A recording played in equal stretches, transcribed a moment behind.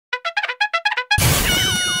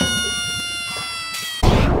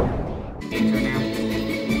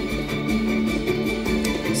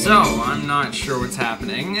So, I'm not sure what's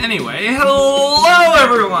happening. Anyway, hello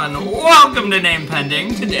everyone! Welcome to Name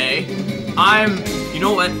Pending. Today, I'm, you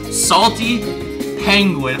know what? Salty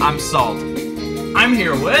Penguin. I'm Salt. I'm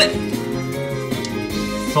here with...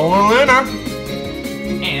 Solar Lunar.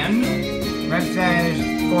 And... Rep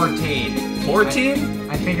says 14. 14?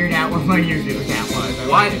 I figured out what my YouTube account was.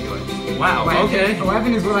 Why? Wow, okay.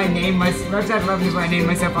 11 is what I named myself. Rep said 11 is what I named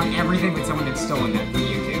myself on everything, but someone had stolen that from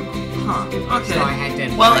YouTube. Huh, okay. So I had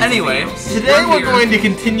to... Well, anyway, Today we're going to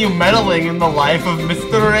continue meddling in the life of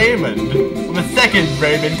Mr. Raymond. Well, the second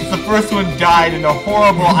Raymond, because the first one died in a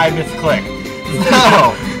horrible I misclick.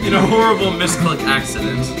 So... in a horrible misclick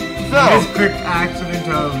accident. So... Misclick accident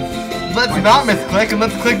of... Let's not misclick and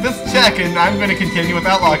let's click this check, and I'm going to continue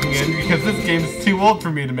without logging in because this game's too old for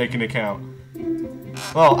me to make an account.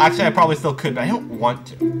 Well, actually I probably still could, but I don't want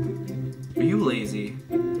to. Are you lazy?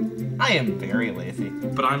 I am very lazy.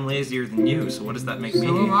 But I'm lazier than you, so what does that make me?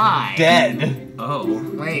 So am I. Dead. Oh.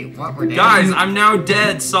 Wait, what? We're dead? Guys, I'm now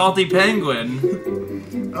dead, Salty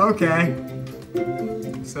Penguin. Okay.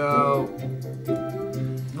 So...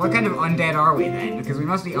 What kind of undead are we then? Because we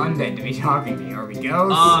must be undead to be talking to you. Are we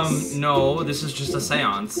ghosts? No, this is just a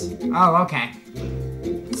seance. Oh, okay.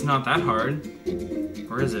 It's not that hard.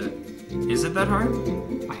 Or is it? Is it that hard?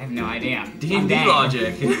 I have no idea. D&D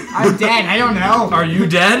logic. I'm dead, I don't know. Are you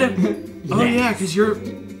dead? Yes. Oh yeah, because you're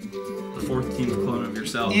the 14th clone of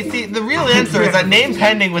yourself. You see, the real answer is that Name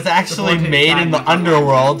Pending was actually made in the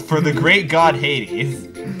underworld for the great god Hades.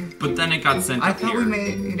 But then it got sent I up thought here. we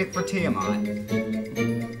made it for Tiamat.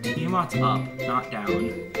 Tiamat's up, not down.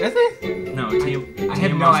 Is it? No, I have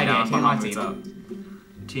Tiamat's no idea. down, Tiamat's Bahamut's evil. up.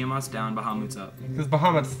 Tiamat's down, Bahamut's up. Because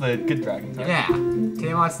Bahamut's the good dragon. Right? Yeah.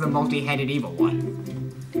 Tiamat's the multi-headed evil one.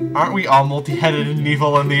 Aren't we all multi-headed and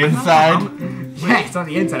evil on the inside? Yeah, it's on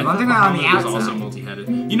the inside. I'm talking about on the Bahamut was outside. also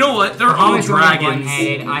multi-headed. You know what? They're all Bahamut's only dragons.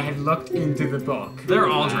 one-headed. I have looked into the book. They're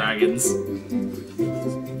all dragons.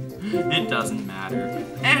 It doesn't matter.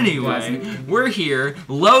 Anyway, we're here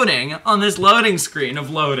loading on this loading screen of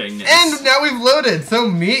loadingness. And now we've loaded, so Oh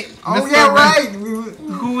Mr. yeah, right!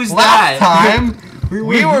 Who is Last that? time,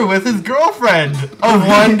 we were with his girlfriend of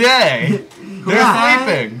one day. They're Yeah.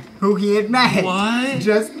 sleeping. Who he had met. What?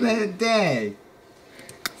 Just that day.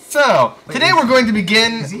 So, today we're going to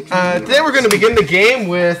begin, the game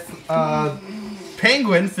with,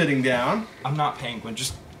 Penguin sitting down. I'm not Penguin,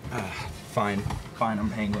 just... fine. Fine,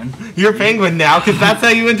 I'm Penguin. You're Penguin now, because that's how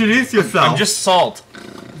you introduce yourself. I'm just Salt.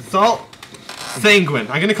 Salt. Sanguine.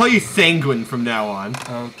 I'm gonna call you Sanguine from now on.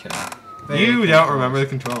 Okay. You don't remember the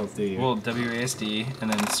controls, do you? Well, WASD,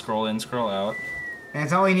 and then scroll in, scroll out.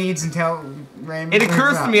 That's all he needs until Raymond. It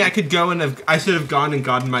occurs wakes to me up. I could go and I should have gone and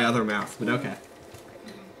gotten my other mouse, but okay.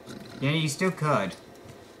 Yeah, you still could.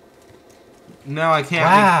 No, I can't.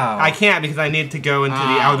 Wow. I can't because I need to go into the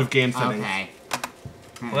out of game settings. Okay.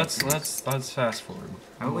 Let's fast forward.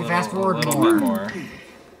 How about we fast forward a little more? bit more.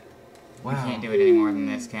 We Wow. can't do it any more than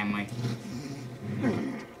this, can we?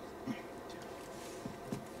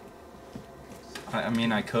 I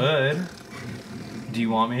mean, I could. Do you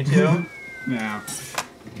want me to? No.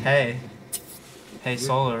 Hey. Hey,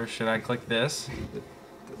 Solar, should I click this?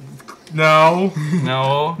 No.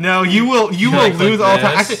 No. No, you will Should I click lose all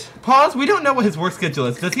time. this? Actually, pause. We don't know what his work schedule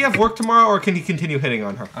is. Does he have work tomorrow, or can he continue hitting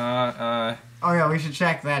on her? Oh yeah, we should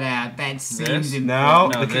check that out. That seems No,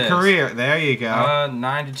 No, the this. career. There you go.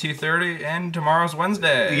 9 to 2:30, and tomorrow's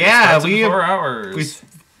Wednesday. Yeah, Starts in we 4 hours.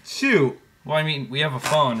 Shoot. Well, I mean, we have a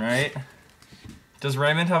phone, right? Does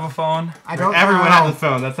Raymond have a phone? I don't Everyone know. has a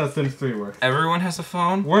phone. That's how Sims 3 works. Everyone has a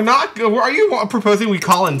phone? We're not. Are you proposing we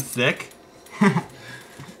call in sick?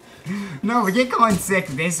 No, we can't go on sick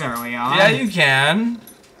this early on. Yeah, you can.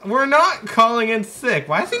 We're not calling in sick.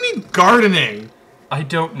 Why does he need gardening? I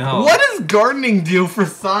don't know. What does gardening do for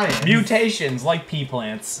science? Mutations, like pea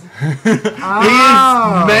plants.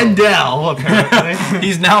 Oh. He's Mendel, apparently.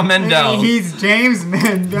 He's now Mendel. He's James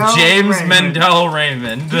Mendel. James Raymond. Mendel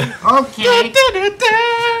Raymond. Okay.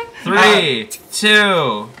 3,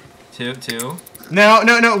 2.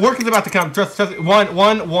 No. Work is about to come. Trust. One.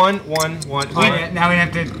 Now we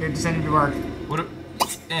have to send him to work. What?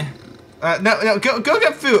 Eh. No. Go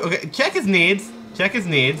get food. Okay. Check his needs.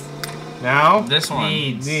 Now. This one.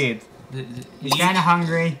 Needs. Needs. He's kind of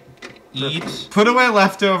hungry. Eat. Put away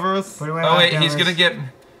leftovers. Put away Oh wait, he's leftovers. gonna get.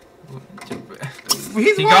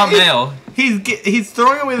 He got mail. He's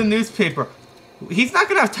throwing away the newspaper. He's not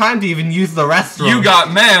gonna have time to even use the restroom. You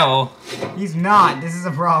got mail. He's not. This is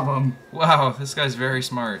a problem. Wow, this guy's very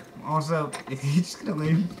smart. Also, is he just gonna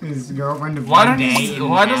leave his girlfriend of Why one don't day he? in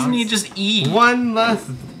Why the doesn't he house? just eat? one less.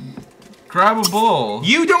 Grab a bowl.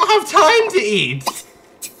 You don't have time to eat.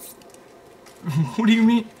 What do you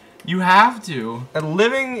mean? You have to. And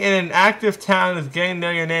living in an active town is getting to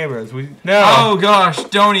know your neighbors. No. Oh gosh,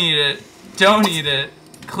 don't eat it. Don't eat it.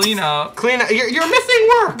 Clean up. Clean up. You're missing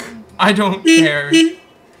work. I don't care. You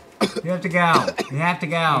have to go. You have to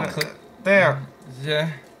go. There.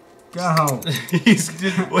 Yeah. Go. He's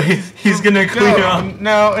gonna clean up.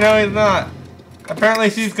 No, he's not. Apparently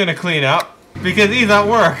she's gonna clean up because he's at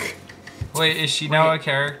work. Wait, is she now a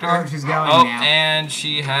character? Oh, she's going Oh, now. and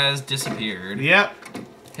she has disappeared. Yep.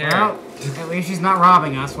 Here. Well, at least she's not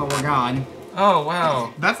robbing us while we're gone. Oh,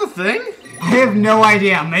 wow. That's a thing? I have no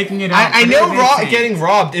idea. I'm making it up. I but know it makes sense. getting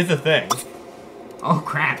robbed is a thing. Oh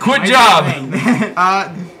crap! Good Might be job.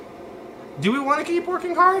 a thing. Do we want to keep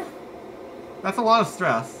working hard? That's a lot of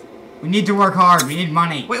stress. We need to work hard. We need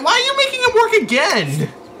money. Wait, why are you making him work again?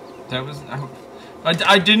 That was...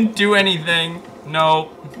 I didn't do anything.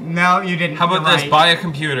 No. No, you didn't. How about You're this? right. Buy a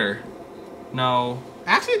computer. No.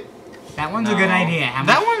 Actually, That one's a No. good idea. How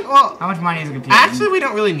that much, one, well, How much money is a computer? actually we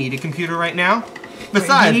don't really need a computer right now. But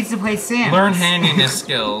Besides, he needs to play Sims. Learn handiness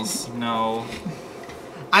skills. No.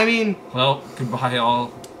 I mean, Well, goodbye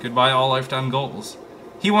all lifetime goals.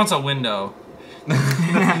 He wants a window.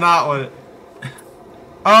 that's not what it...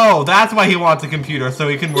 Oh, that's why he wants a computer, so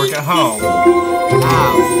he can work at home.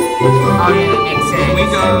 Oh, yeah, that makes sense. Can we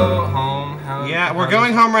go home? Yeah, we're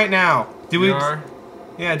going home right now. Do we? are?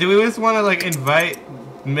 Yeah, do we just want to, like, invite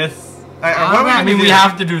Miss... what are we I I gonna mean, do? we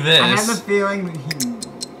have to do I have a this. feeling that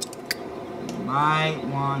he might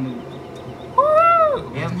want to...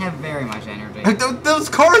 Woo! He doesn't have very much energy. Those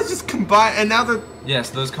cars just combine, and now they're... Yes,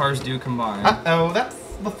 those cars do combine. Uh-oh, that's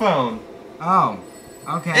the phone. Oh,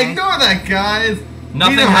 okay. Ignore that, guys.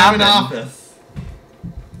 Nothing we don't have an happened. office.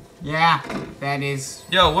 Yeah, that is...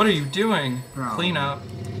 Yo, what are you doing? Bro. Clean up.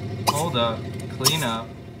 Hold up. Clean up.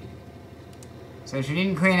 So she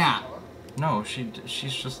didn't clean up. No,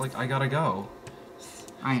 she's just like, I gotta go.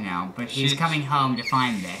 I know, but she's She- coming home to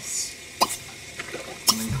find this.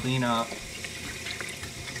 And then clean up.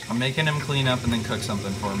 I'm making him clean up and then cook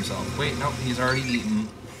something for himself. Wait, no, he's already eaten.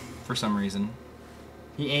 For some reason.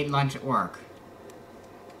 He ate lunch at work.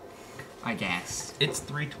 I guess. It's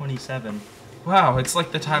 3:27. Wow, it's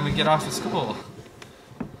like the time we get off of school.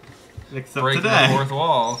 Except Breaking today. the fourth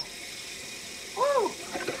wall.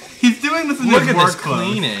 He's doing this in Look his at work this clothes.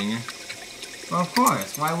 cleaning. Well, of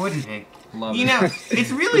course. Why wouldn't he? Love You it. know,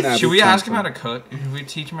 it's really... Nah, Should we That'd be ask him how something. to cook? Should we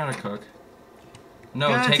teach him how to cook? No,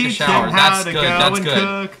 Gonna take a teach shower. him how That's to good. go That's and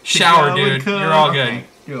good. cook, to Shower, go dude. and cook. You're all good. Okay,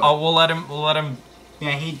 do it. Oh, we'll let him.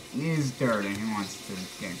 Yeah, he is dirty. He wants to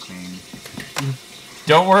get clean.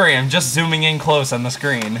 Don't worry, I'm just zooming in close on the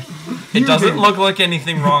screen. It doesn't look like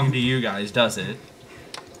anything wrong to you guys, does it?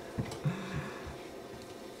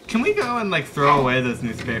 Can we go and, like, throw away those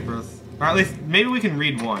newspapers? Or at least, maybe we can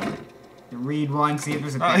read one. Read one, see if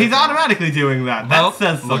there's a Oh, he's automatically doing that. That Well,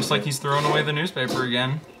 says something. looks like he's throwing away the newspaper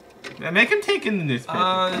again. Yeah, make him take in the newspaper.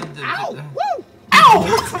 Ow! Woo!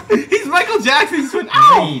 Ow! He's Michael Jackson. He's doing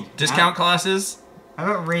ow! Read. Discount classes? How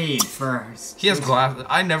about read first? He has glasses.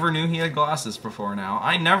 I never knew he had glasses before now.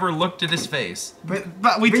 I never looked at his face. But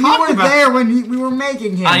we But you talked were about there when we were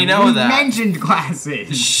making him. I know We that. mentioned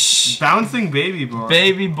glasses. Shh. bouncing baby boy.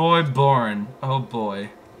 Baby boy born. Oh boy.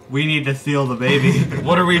 We need to steal the baby.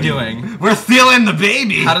 What are we doing? We're stealing the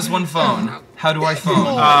baby. How does one phone? How do I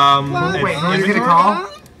phone? Wait, who are you inventory? gonna call?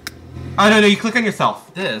 Oh no, you click on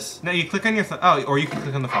yourself. This. No, you click on yourself. Oh, or you can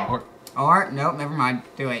click on the phone. Or, nope, never mind.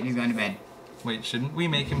 Do it. He's going to bed. Wait, shouldn't we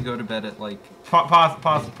make him go to bed at like Pause. go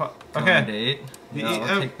on a Okay. date? Yeah,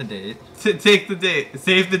 Yeah, I'll take the date. Take the date.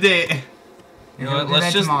 Save the date. You know He'll what? do Let's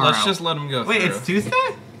that just tomorrow. let him go Wait, through. it's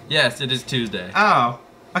Tuesday? Yes, it is Tuesday. Oh.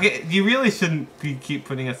 Okay, you really shouldn't keep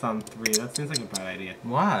putting us on 3. That seems like a bad idea.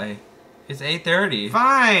 Why? It's 8:30.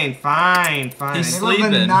 Fine. He's Middle of the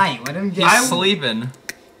sleeping. night. Let him get. He's sleeping.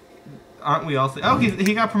 Aren't we all? Oh,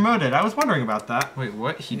 he got promoted. I was wondering about that. Wait,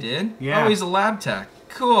 what? He did? Yeah. Oh, he's a lab tech.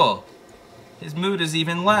 Cool. His mood is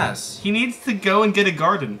even less. He needs to go and get a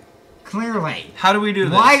garden. Clearly. How do we do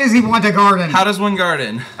this? Why does he want a garden? How does one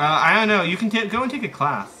garden? I don't know. You can go and take a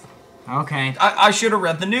class. Okay, I should have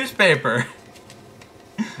read the newspaper.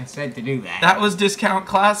 I said to do that. That was discount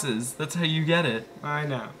classes. That's how you get it. I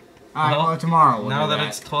know. Alright, well, well, tomorrow we'll Now do that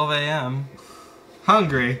it's 12 a.m.,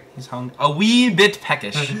 Hungry. he's hungry. A wee bit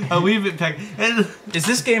peckish. A wee bit peck. Is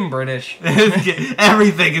this game British?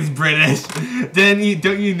 Everything is British.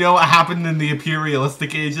 Don't you know what happened in the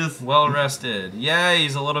imperialistic ages? Well rested. Yeah,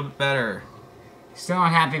 he's a little bit better. Still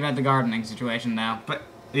not happy about the gardening situation, though. But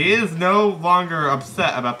he is no longer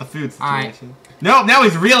upset about the food Alright. situation. Nope, now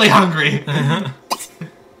he's really hungry.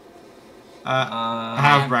 Have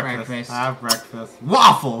Have breakfast. breakfast. Have breakfast.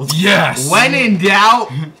 Waffles. Yes. When in doubt,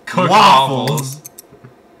 Cook waffles.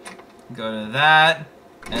 Go to that,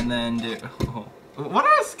 and then do. Oh, What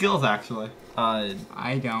are his skills actually? I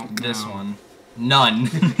don't know. This one. None.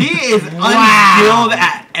 He is unskilled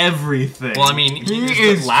at everything. Well, I mean, he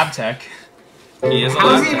is lab tech. He is a How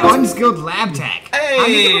lab is he tech. an unskilled lab tech? Hey! How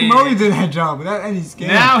did he get promoted to that job without any skill?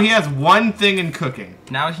 Now he has one thing in cooking.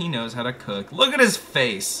 Now he knows how to cook. Look at his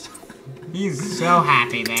face. He's so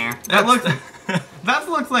happy there. That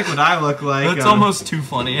looks like what I look like. That's almost too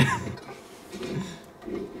funny.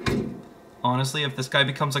 Honestly, if this guy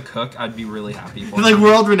becomes a cook, I'd be really happy for him. like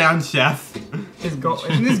world-renowned chef.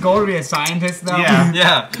 Isn't his goal to be a scientist, though? Yeah.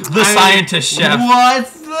 Yeah, the scientist chef.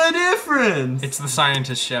 What's the difference? It's the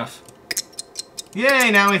scientist chef. Yay!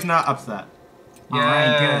 Now he's not upset.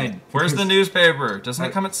 Alright, Yay. good. Where's the newspaper? Doesn't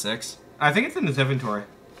it come at 6? I think it's in his inventory.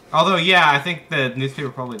 Although, yeah, I think the newspaper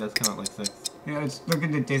probably does come out like 6. Yeah, let's look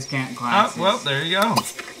at the discount Oh, classes. well, there you go.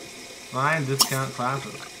 Fine discount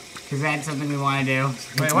classes. Because that's something we want to do.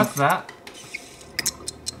 Wait, what's that?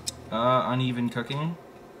 Uneven cooking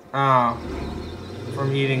Oh,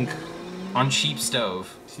 from eating on cheap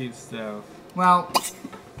stove. cheap stove. Well,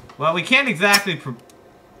 Well, we can't exactly.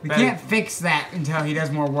 we can't fix that until he does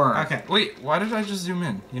more work. Okay. Wait, why did I just zoom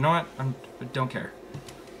in? You know what? I don't care.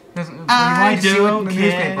 We wanted to see what don't the care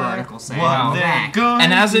newspaper article said. Wow. They're Back. going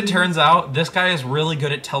And as it to- turns out, this guy is really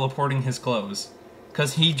good at teleporting his clothes.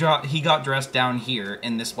 Because he got dressed down here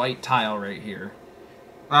in this white tile right here.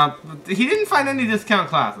 He didn't find any discount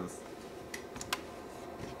classes.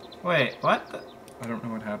 Wait, what? I don't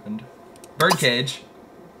know what happened. Birdcage.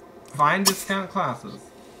 Find discount classes.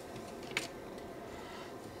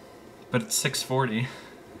 But it's 6:40.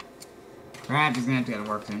 Perhaps he's gonna have to get a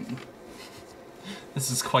work soon.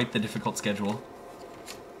 This is quite the difficult schedule.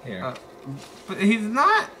 Here. But he's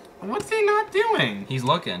not. What's he not doing? He's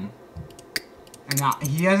looking. And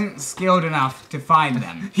he isn't skilled enough to find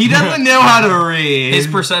them. He doesn't know how to read. His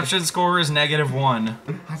perception score is -1.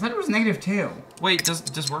 I thought it was -2. Wait,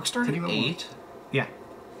 does work start at 8? Yeah.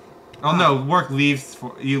 Oh no, work leaves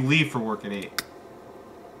for you leave for work at 8.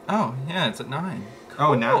 Oh, yeah, it's at 9.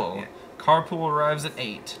 Oh, now. Cool. Yeah. Carpool arrives at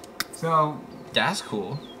 8. So, That's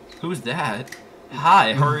cool. Who's that?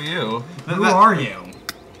 Hi, how are you? who are you?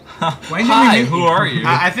 When did we Hi, meet who you? are you?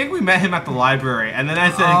 I think we met him at the library, and then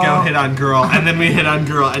I said go Oh. hit on girl, and then we hit on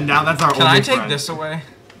girl, and now that's our Can only I take friend. this away?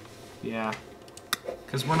 Yeah.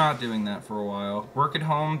 Because we're not doing that for a while. Work at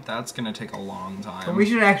home, that's going to take a long time. But we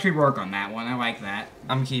should actually work on that one. I like that.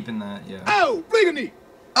 I'm keeping that, yeah. Oh, riggedy!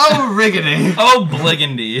 Oh, riggedy! Oh,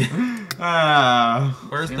 Bligandy.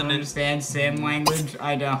 Where's Do the you new... understand sim language?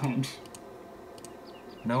 I don't.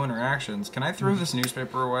 No interactions. Can I throw this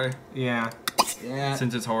newspaper away? Yeah. Yeah.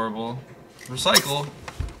 Since it's horrible. Recycle.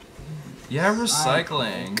 Yeah,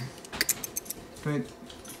 recycling. But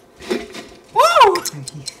Woo!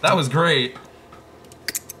 That was great.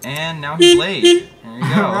 And now he's late. There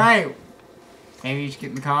you go. alright. Maybe you should get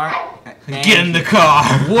in the car. Get in the car!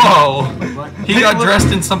 Whoa! What? He got dressed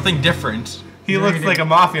in something different. He looks like a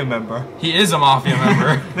mafia member. He is a mafia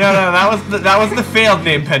member. No, that was the failed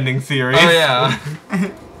name pending series. Oh yeah.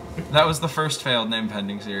 That was the first failed name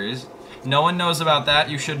pending series. No one knows about that.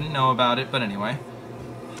 You shouldn't know about it, but anyway.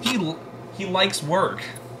 He likes work.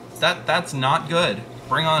 That's not good.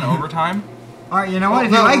 Bring on overtime. Alright, you know what?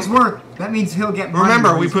 If he no. likes work, that means he'll get money.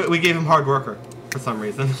 Remember, we gave him hard worker for some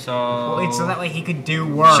reason. So Wait, so that way he could do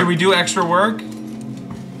work. should we do extra work?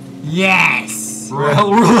 Yes!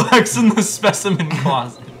 Relax in the specimen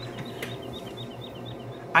closet.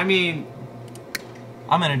 I mean,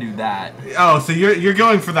 I'm gonna do that. oh, so you're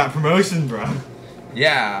going for that promotion, bro?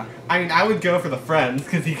 Yeah. I mean, I would go for the friends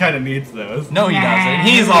because he kind of needs those. No, he Nah, doesn't.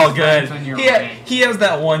 He's all good. on your He, way. he has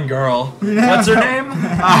that one girl. What's her name?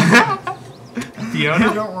 I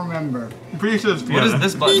Fiona. don't remember. I'm pretty sure it's What Fiona. does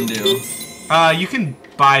this button do? You can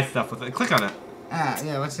buy stuff with it. Click on it.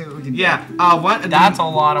 Yeah, let's see what we can Yeah. do. What? That's a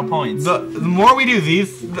lot of points. The more we do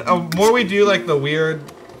these, the more we do like the weird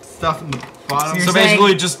stuff in the bottom. So So saying-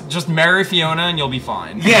 basically, just marry Fiona and you'll be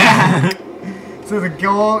fine. Yeah. So the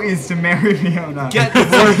goal is to marry Fiona. Get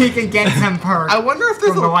so he can get some perks I wonder if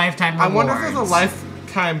there's from the lifetime I rewards. wonder if there's a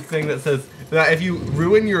lifetime thing that says that if you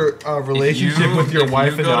ruin your relationship with your if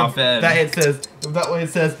wife you go to enough, bed. that way it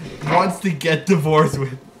says wants to get divorced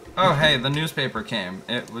with. Oh, hey, the newspaper came.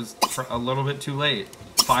 It was a little bit too late.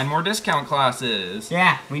 Find more discount classes.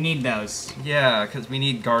 Yeah, we need those. Yeah, because we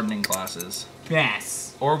need gardening classes.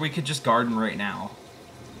 Yes. Or we could just garden right now.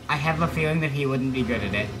 I have a feeling that he wouldn't be good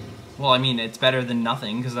at it. Well, I mean, it's better than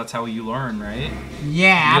nothing, because that's how you learn, right?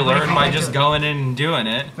 Yeah, You but if learn he by went just to- going in and doing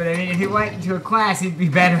it. But I mean, if he went to a class, he'd be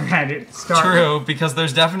better at it. True, because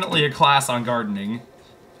there's definitely a class on gardening.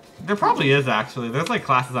 There probably is actually. There's like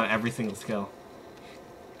classes on every single skill.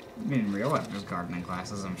 I mean, in real life, there's gardening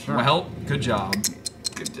classes, I'm sure. Well, good job.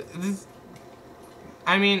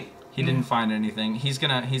 I mean, He didn't find anything. He's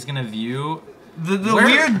gonna view the Where-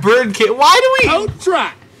 weird bird kid. Why do we? Out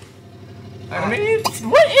track. I mean,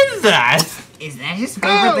 what is that? Is that his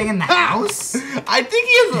favorite thing in the house? I think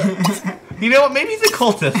he is. You know what? Maybe he's a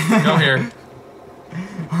cultist. Go here.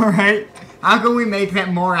 Alright. How can we make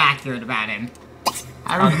that more accurate about him?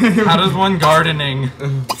 How does one gardening?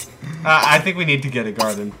 I think we need to get a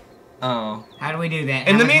garden. Oh. How do we do that?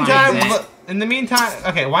 In How the much money meantime, is that?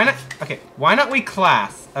 okay, why not? Okay, why not we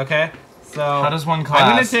class? Okay, so How does one class? I'm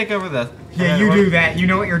gonna take over this. Yeah, you do that. You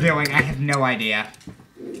know what you're doing. I have no idea.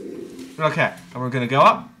 Okay, and we're gonna go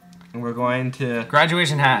up, and we're going to.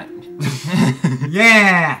 Graduation hat.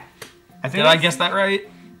 Yeah! I think Did I guess that right?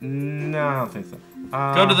 No, I don't think so.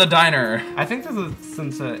 Go to the diner. I think there's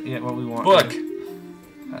a yeah, what we want. Book.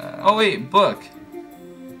 Oh wait, book.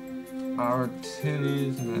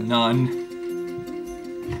 Opportunities. None.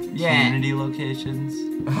 Yeah. Community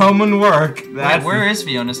locations. Home and work. Wait, where is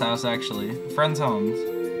Fiona's house actually? Friends' homes.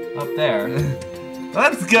 Up there.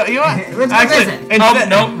 Let's go. You know what? Let's go Actually, visit. Oh,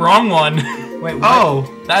 nope, wrong one. Wait, what?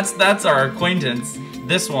 Oh. That's our acquaintance.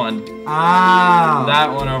 This one. Oh.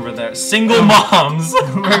 That one over there. Single moms.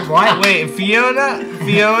 Wait, what? Wait,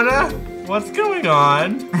 Fiona, what's going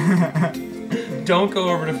on? Don't go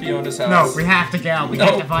over to Fiona's house. No, we have to go. We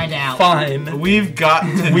have to find out. Fine. We've got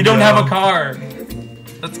to. We don't know. have a car.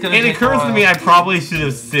 That's gonna. It take a occurs to while. me I probably should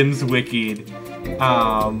have Sims wikied.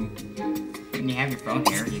 Can you have your phone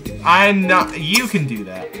here? I'm not. You can do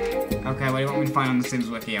that. Okay, what do you want me to find on the Sims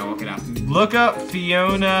Wiki? I'll look it up. Look up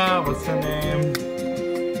Fiona. What's her name?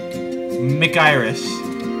 McIrish.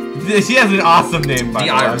 She has an awesome name, by The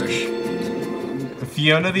the way. Irish.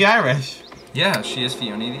 Fiona the Irish. Yeah, she is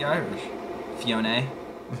Fiona the Irish. Fiona.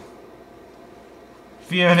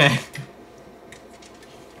 Fiona.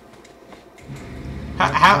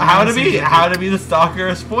 How to be the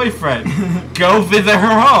stalker's boyfriend? Go visit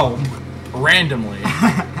her home. Randomly.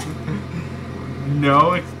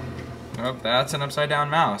 No. Oh, that's an upside down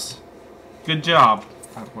mouse. Good job.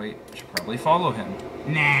 Oh, wait, I should probably follow him.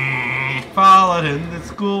 Nah. Followed him to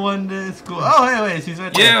school one day. Oh, wait, she's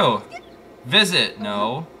right there. You! Visit.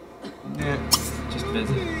 No. Yeah. Just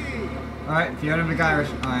visit. Alright, Fiona McIrish.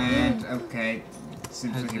 And, okay.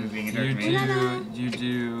 Sims Wiki was being a jerk to me. You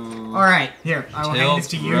do. Alright, here. I will hand this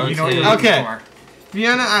to you. You know what you're Tilt, looking Okay. for.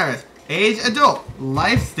 Fiona Iris. Age adult.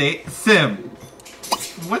 Life state sim.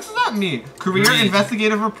 What does that mean? Career Read.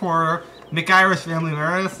 investigative reporter. McIrish family.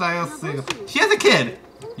 Marital style single. She has a kid.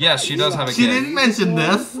 Yes, she does have a She kid. didn't mention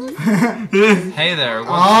this. Hey there.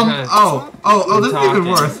 What's This is even talking.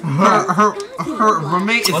 worse. Her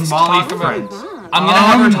roommate is Let's Molly talk about- French. I'm gonna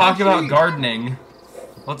have her talk about gardening.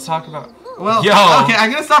 Let's talk about. Well, Yo. okay, I'm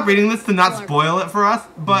gonna stop reading this to not spoil it for us.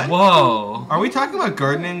 But Whoa. are we talking about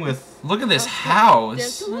gardening with? Look at this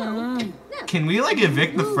house. Can we like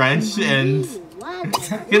evict the French and?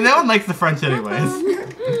 Because no one likes the French anyways.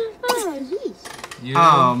 You.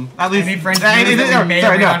 At least Any French sorry, viewers that we may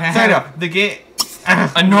or may not have? no. The game.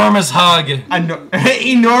 Enormous hug.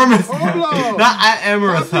 Enormous hug. Not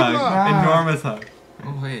amorous hug. Enormous hug.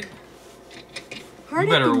 Oh, wait. You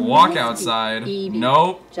better walk outside.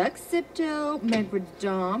 Nope. I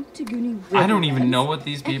don't even know what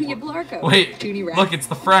these people. Wait. Look, it's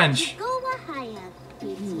the French.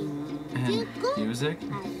 And music.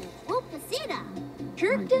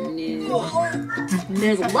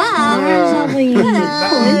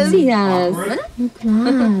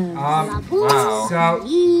 Wow. So,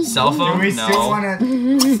 Cell do phone? we still No. wanna... No.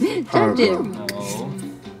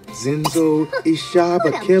 Zinzo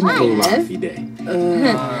Ishaba Kempo Lafide.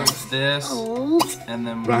 This. And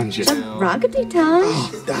then we Ranja. do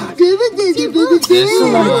Dad. this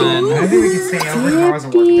one. I think we can stay over tomorrow's a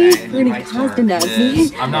work day. and invite her.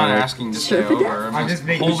 This. I'm not asking to stay over. I'm I'm just just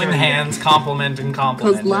making holding sure. hands, complimenting. I'm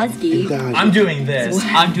doing this.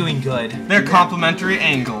 I'm doing good. They're complimentary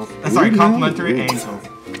angles. Sorry, complimentary angles.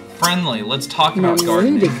 Friendly. Let's talk about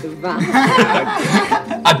gardening.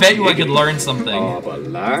 I bet you I could learn something.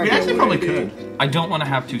 We actually probably could. I don't want to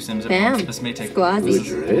have two Sims at once. This may take. Squazzy. This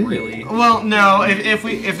is really. Well, no. If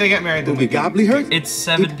they get married, then we Ugi Gobly her? It's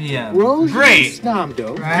 7 p.m. Great.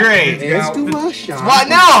 Snamdo. Great. Yeah. Let's do a shot. What?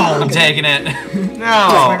 No. I'm taking it. Wait,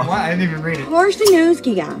 No. what? I didn't even read it.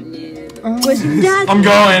 I'm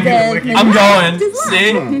going. I'm going.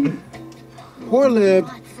 See? Horlib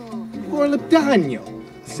Daniel.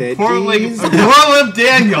 Said Poor these. lip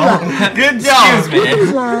Daniel. Good job.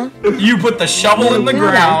 Excuse me. You put the shovel in the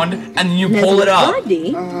ground, and you pull it up.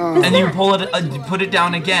 And you pull it, put it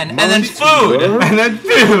down again, and then food. And then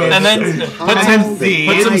food. And then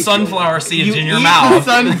put some sunflower seeds in your eat mouth.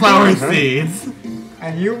 the sunflower seeds.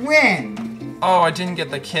 And you win. Oh, I didn't get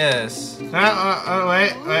the kiss. Wait,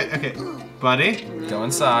 okay. Buddy, Go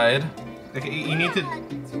inside. okay, you need to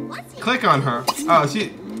click on her. Oh,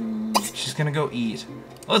 She's gonna go eat.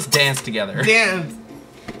 Let's dance together. dance.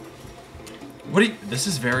 What do you, this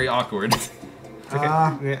is very awkward.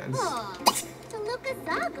 Yeah,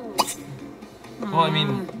 Well, I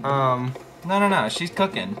mean, no, she's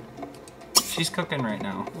cooking. She's cooking right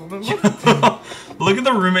now. Look at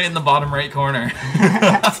the roommate in the bottom right corner.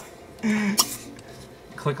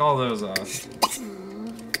 Click all those off.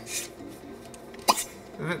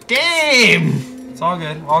 game. It's all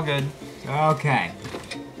good, all good. Okay.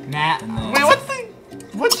 Nah. And then Wait,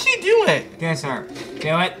 what's she doing? Kiss her.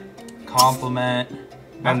 Do it. compliment.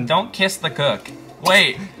 And Don't kiss the cook.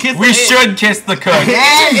 Wait, Kiss we the- should kiss the cook.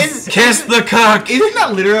 Yes! Kiss the cook. Isn't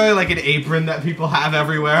that literally like an apron that people have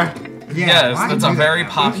everywhere? Yeah, Yes, why that's do a that very now?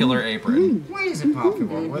 popular apron. Why is it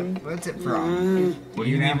popular? What's it from? What do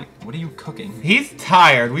you mean? What are you cooking? He's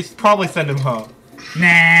tired. We should probably send him home.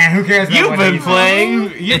 Nah, who cares about You've what been he- playing.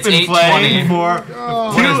 You've It's been playing 8:20. for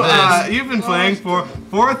What is this? You've been playing for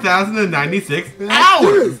 4,096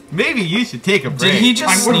 hours. Maybe you should take a break. Did he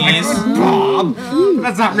just sneeze? Bob!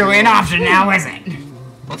 That's not really an option now, is it?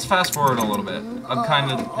 Let's fast forward a little bit. I'm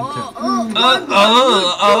kind of.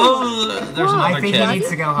 There's I another think he kid. needs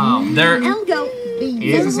to go home. There.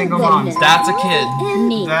 He is a single mom. That's a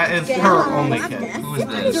kid. That is her only kid. Who is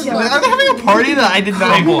this? Are they having a party that I did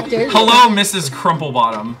not? Crumple. Hello, Mrs.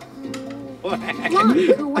 Crumplebottom.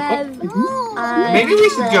 Maybe we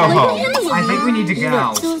should go home. I think we need to go.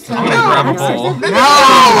 I'm gonna grab a bowl.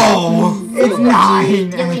 No! It's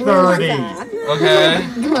 9:30. Okay.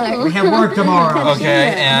 We have work tomorrow.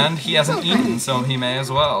 Okay, and he hasn't eaten, so he may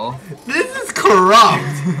as well. This is corrupt.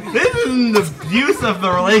 This is an abuse of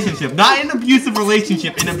the relationship. Not an abusive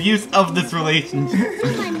relationship, an abuse of this relationship.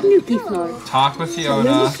 Talk with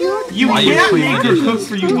Fiona. You Why you can't clean make the her dishes? cook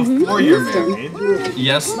for you before you're married.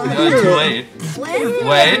 Yes, too late.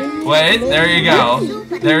 Wait, there you go.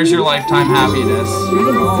 There's your lifetime happiness.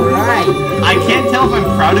 Alright. I can't tell if I'm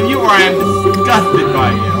proud of you or I am disgusted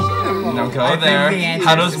by you. Now go I think there. the answer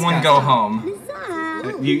How is does one go home?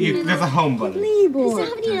 There's a home button. I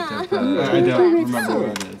don't remember where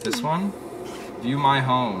it is. This one? View my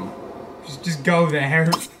home. Just go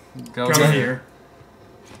there. Go Go there. here.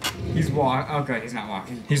 He's okay, he's not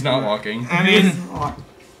walking. He's not walking. I mean,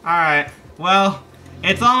 alright. Well,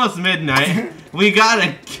 it's almost midnight. We got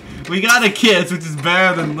a kiss, which is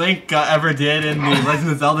better than Link ever did in the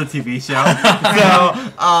Legend of Zelda TV show. So,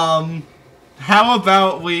 how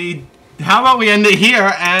about we end it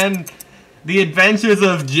here and the adventures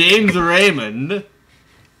of James Raymond.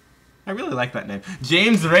 I really like that name.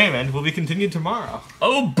 James Raymond will be continued tomorrow.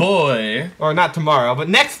 Oh boy. Or not tomorrow, but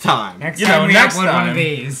next time. Next You time know, we next upload one time. of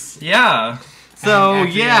these. Yeah. So And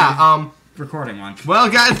after yeah, Recording one. well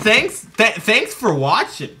guys, thanks for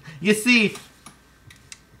watching. You see,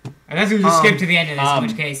 Unless we just skip to the end of this, in um,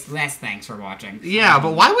 which case, less thanks for watching. yeah,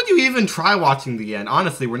 but why would you even try watching the end?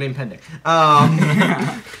 Honestly, we're name pending.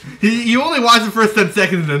 You only watch the first 10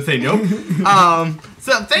 seconds and then say nope.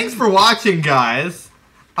 So thanks for watching, guys.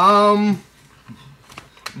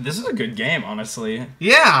 This is a good game, honestly.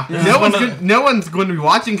 Yeah, This no is one one's of no one's going to be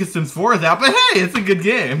watching because Sims 4 is out, but hey, it's a good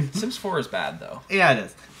game. Sims 4 is bad, though. Yeah, it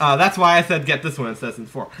is. That's why I said get this one instead of Sims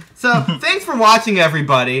 4. So, thanks for watching,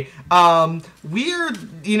 everybody. I'm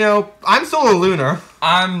Solar Lunar.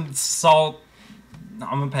 I'm Salt.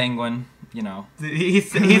 I'm a penguin, you know.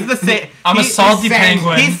 He's the same. I'm a salty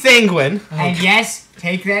penguin. He's sanguine. And yes,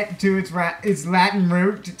 take that to its Latin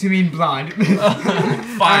root to mean blood.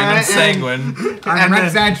 Fine, I'm sanguine. I'm And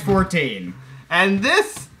Repsage 14. And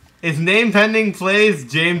this is Name Pending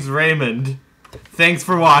Plays James Raymond. Thanks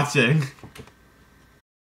for watching.